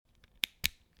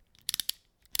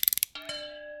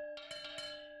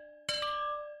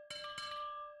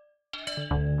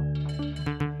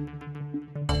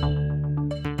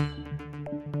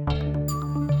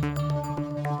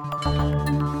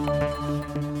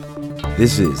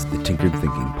This is the Tinkered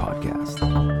Thinking Podcast.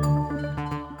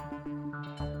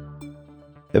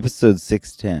 Episode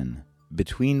 610,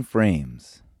 Between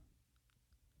Frames.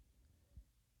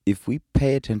 If we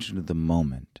pay attention to the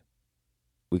moment,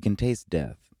 we can taste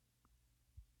death.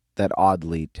 That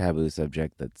oddly taboo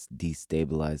subject that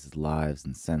destabilizes lives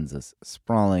and sends us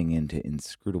sprawling into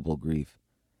inscrutable grief.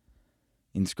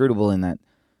 Inscrutable in that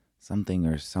something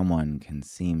or someone can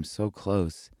seem so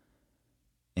close,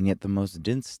 and yet the most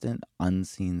distant,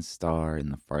 unseen star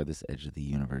in the farthest edge of the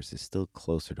universe is still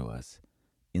closer to us,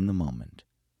 in the moment,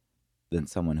 than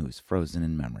someone who is frozen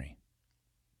in memory.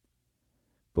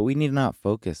 But we need not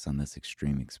focus on this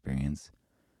extreme experience,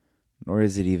 nor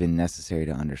is it even necessary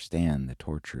to understand the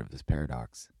torture of this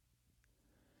paradox.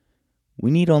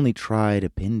 We need only try to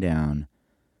pin down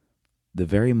the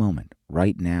very moment,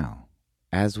 right now,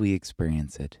 as we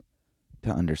experience it, to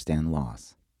understand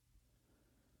loss.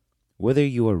 Whether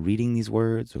you are reading these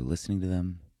words or listening to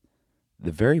them, the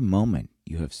very moment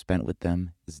you have spent with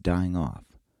them is dying off,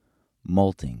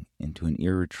 molting into an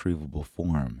irretrievable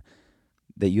form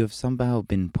that you have somehow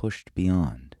been pushed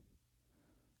beyond.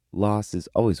 Loss is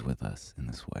always with us in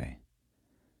this way.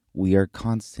 We are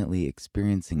constantly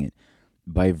experiencing it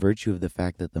by virtue of the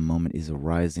fact that the moment is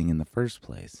arising in the first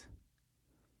place.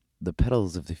 The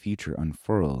petals of the future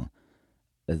unfurl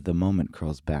as the moment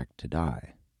curls back to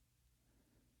die.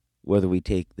 Whether we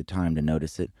take the time to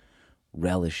notice it,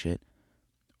 relish it,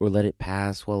 or let it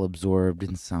pass while absorbed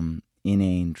in some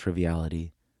inane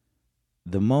triviality,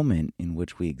 the moment in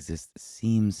which we exist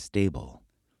seems stable,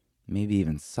 maybe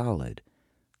even solid,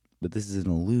 but this is an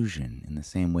illusion in the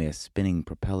same way a spinning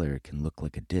propeller can look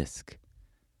like a disc.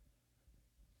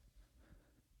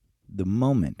 The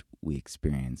moment we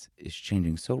experience is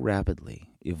changing so rapidly,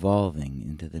 evolving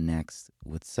into the next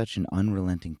with such an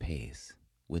unrelenting pace,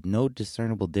 with no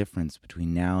discernible difference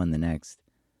between now and the next,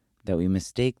 that we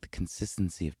mistake the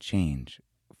consistency of change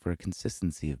for a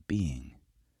consistency of being.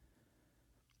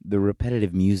 The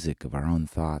repetitive music of our own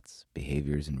thoughts,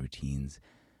 behaviors, and routines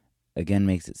again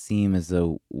makes it seem as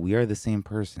though we are the same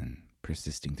person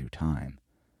persisting through time.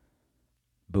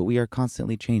 But we are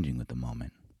constantly changing with the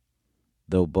moment,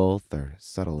 though both are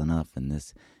subtle enough in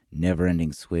this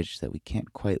never-ending switch that we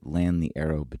can't quite land the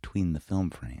arrow between the film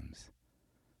frames.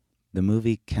 The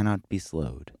movie cannot be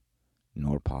slowed,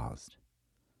 nor paused.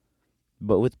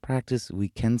 But with practice, we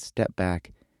can step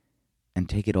back and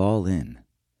take it all in,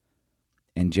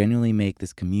 and genuinely make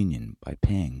this communion by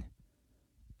paying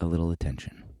a little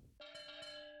attention.